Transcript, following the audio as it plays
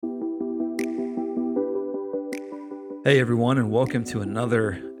Hey everyone, and welcome to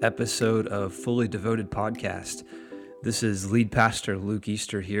another episode of Fully Devoted Podcast. This is lead pastor Luke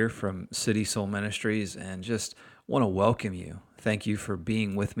Easter here from City Soul Ministries, and just want to welcome you. Thank you for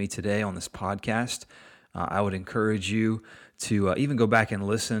being with me today on this podcast. I would encourage you to even go back and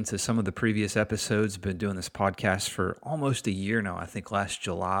listen to some of the previous episodes. Been doing this podcast for almost a year now. I think last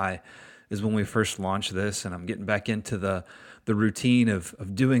July is when we first launched this, and I'm getting back into the routine of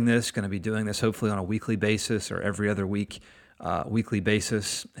doing this. Going to be doing this hopefully on a weekly basis or every other weekly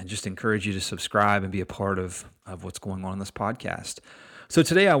basis, and just encourage you to subscribe and be a part of what's going on in this podcast. So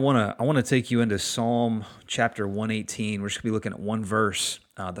today I want to take you into Psalm chapter 118. We're just going to be looking at one verse,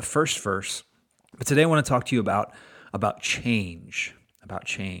 the first verse. But today I want to talk to you about change,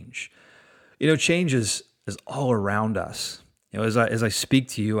 You know, change is all around us. You know, as I speak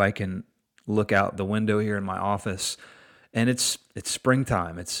to you, I can look out the window here in my office, and it's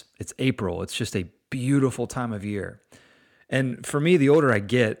springtime. It's April. It's just a beautiful time of year. And for me, the older I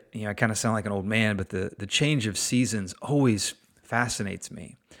get, you know, I kind of sound like an old man, but the change of seasons always fascinates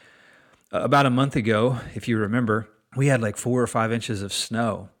me. About a month ago, if you remember, we had like 4 or 5 inches of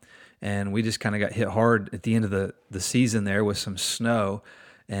snow, and we just kind of got hit hard at the end of the season there with some snow.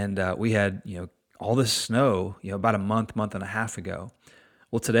 And we had, you know, all this snow, you know, about a month and a half ago.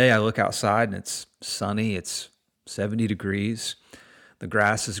 Well, today I look outside and it's sunny. It's 70 degrees. The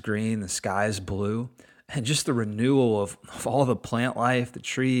grass is green. The sky is blue. And just the renewal of all the plant life, the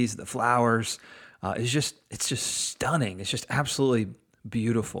trees, the flowers, it's just stunning. It's just absolutely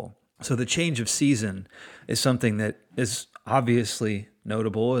beautiful. So the change of season is something that is obviously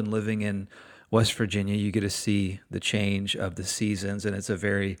notable. And living in West Virginia, you get to see the change of the seasons, and it's a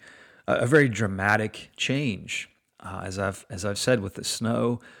very dramatic change. As I've said, with the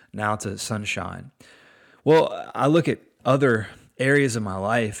snow now to sunshine. Well, I look at other areas of my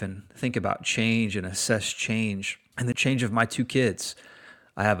life and think about change and assess change, and the change of my 2 kids.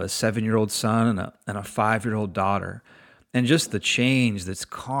 I have a 7-year-old son and a 5-year-old daughter, and just the change that's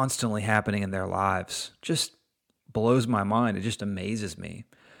constantly happening in their lives just blows my mind. It just amazes me.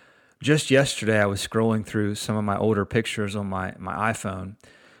 Just yesterday, I was scrolling through some of my older pictures on my iPhone,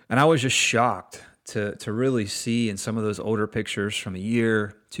 and I was just shocked to really see in some of those older pictures from a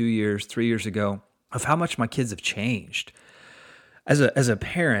year, 2 years, 3 years ago, of how much my kids have changed. As a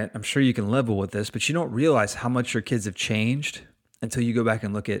parent, I'm sure you can level with this, but you don't realize how much your kids have changed until you go back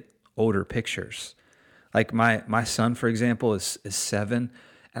and look at older pictures. Like my son, for example, is 7,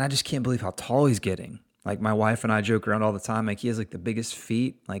 and I just can't believe how tall he's getting. Like, my wife and I joke around all the time, like he has like the biggest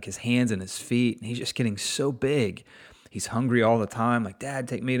feet, like his hands and his feet, and he's just getting so big. He's hungry all the time. Like, Dad,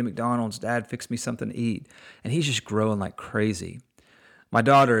 take me to McDonald's. Dad, fix me something to eat. And he's just growing like crazy. My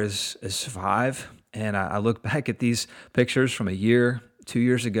daughter is 5, and I look back at these pictures from a year, 2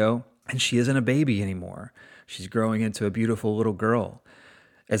 years ago, and she isn't a baby anymore. She's growing into a beautiful little girl.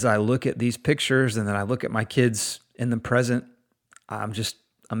 As I look at these pictures and then I look at my kids in the present, I'm just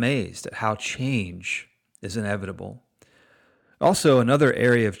amazed at how change is inevitable. Also, another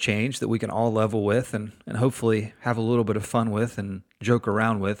area of change that we can all level with and hopefully have a little bit of fun with and joke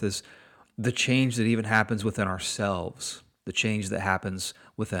around with is the change that even happens within ourselves, the change that happens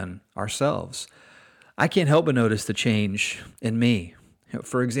within ourselves. I can't help but notice the change in me. You know,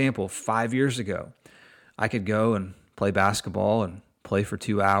 for example, 5 years ago, I could go and play basketball and play for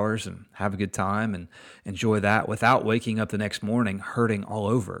 2 hours and have a good time and enjoy that without waking up the next morning hurting all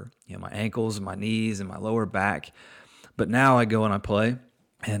over, you know, my ankles and my knees and my lower back. But now I go and I play,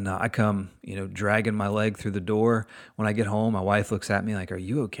 and I come, you know, dragging my leg through the door. When I get home, my wife looks at me like, "Are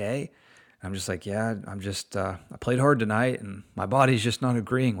you okay?" And I'm just like, "Yeah, I played hard tonight, and my body's just not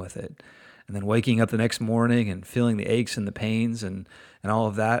agreeing with it." And then waking up the next morning and feeling the aches and the pains and all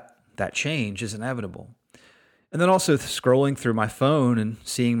of that change is inevitable. And then also scrolling through my phone and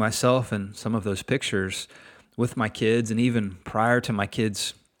seeing myself in some of those pictures with my kids, and even prior to my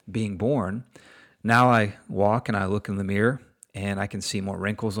kids being born. Now I walk and I look in the mirror and I can see more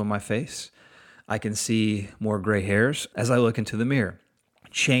wrinkles on my face. I can see more gray hairs as I look into the mirror.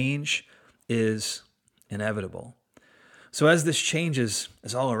 Change is inevitable. So as this change is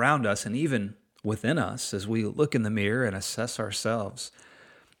all around us and even within us, as we look in the mirror and assess ourselves,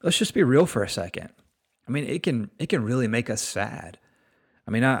 let's just be real for a second. I mean, it can really make us sad.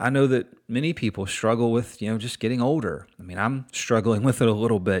 I mean, I know that many people struggle with, you know, just getting older. I mean, I'm struggling with it a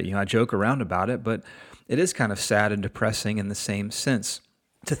little bit. You know, I joke around about it, but it is kind of sad and depressing in the same sense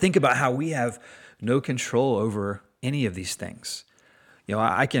to think about how we have no control over any of these things. You know,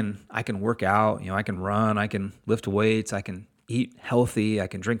 I can work out, you know, I can run, I can lift weights, I can eat healthy, I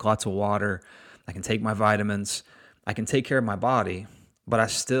can drink lots of water, I can take my vitamins, I can take care of my body, but I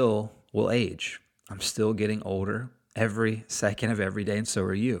still will age. I'm still getting older. every second of every day, and so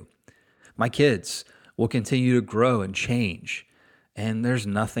are you. My kids will continue to grow and change, and there's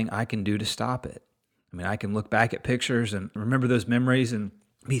nothing I can do to stop it. I mean, I can look back at pictures and remember those memories and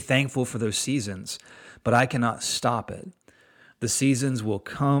be thankful for those seasons, but I cannot stop it. The seasons will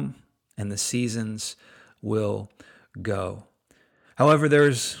come and the seasons will go. However,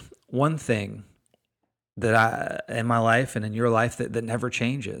 there's one thing that in my life and in your life that never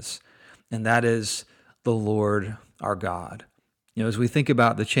changes, and that is the Lord our God. As we think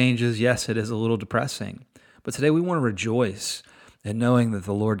about the changes, yes, it is a little depressing, but today we want to rejoice in knowing that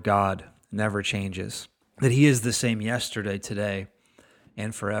the Lord God never changes, that He is the same yesterday, today,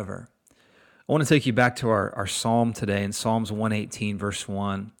 and forever. I want to take you back to our psalm today in Psalms 118, verse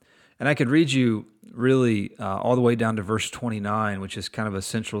 1. And I could read you really all the way down to verse 29, which is kind of a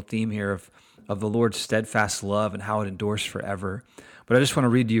central theme here of the Lord's steadfast love and how it endures forever. But I just want to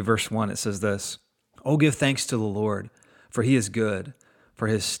read to you verse 1. It says this: "Oh, give thanks to the Lord, for He is good, for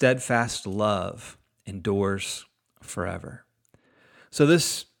His steadfast love endures forever." So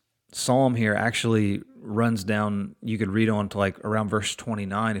this psalm here actually runs down, you could read on to like around verse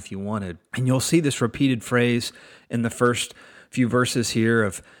 29 if you wanted. And you'll see this repeated phrase in the first few verses here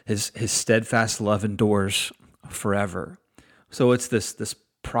of his steadfast love endures forever. So it's this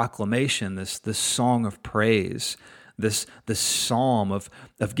proclamation, this song of praise, this psalm of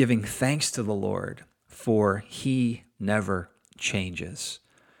giving thanks to the Lord, for He never changes.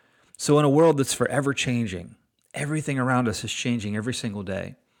 So in a world that's forever changing, everything around us is changing every single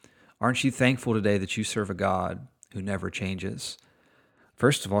day. Aren't you thankful today that you serve a God who never changes?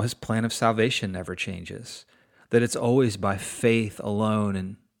 First of all, His plan of salvation never changes, that it's always by faith alone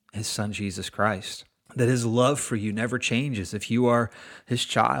in His Son, Jesus Christ, that His love for you never changes if you are His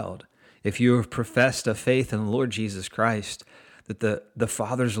child, if you have professed a faith in the Lord Jesus Christ, that the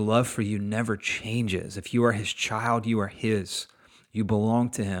Father's love for you never changes. If you are His child, you are His. You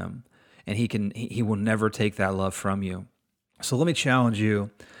belong to Him, and He will never take that love from you. So let me challenge you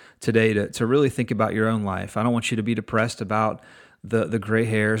today to really think about your own life. I don't want you to be depressed about the gray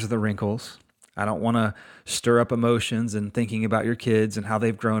hairs or the wrinkles. I don't want to stir up emotions and thinking about your kids and how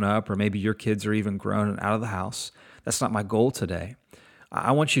they've grown up, or maybe your kids are even grown and out of the house. That's not my goal today.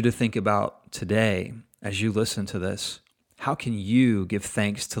 I want you to think about today, as you listen to this, how can you give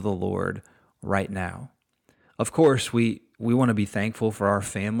thanks to the Lord right now? Of course, we want to be thankful for our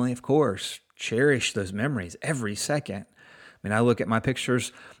family. Of course, cherish those memories every second. I mean, I look at my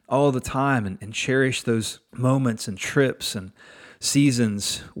pictures all the time and cherish those moments and trips and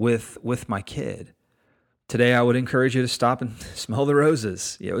seasons with my kid. Today, I would encourage you to stop and smell the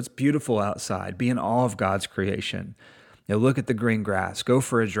roses. It's beautiful outside. Be in awe of God's creation. Look at the green grass. Go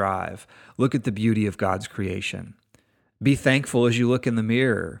for a drive. Look at the beauty of God's creation. Be thankful as you look in the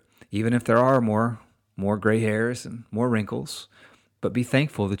mirror, even if there are more gray hairs and more wrinkles. But be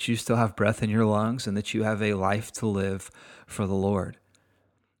thankful that you still have breath in your lungs and that you have a life to live for the Lord.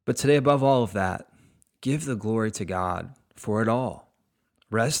 But today, above all of that, give the glory to God for it all.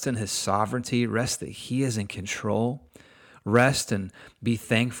 Rest in His sovereignty. Rest that He is in control. Rest and be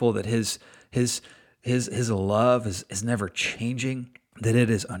thankful that His love is never changing, that it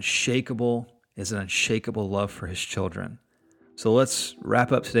is unshakable, is an unshakable love for His children. So let's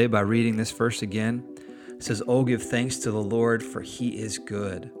wrap up today by reading this verse again. It says, "Oh, give thanks to the Lord, for He is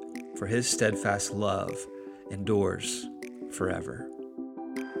good, for His steadfast love endures forever."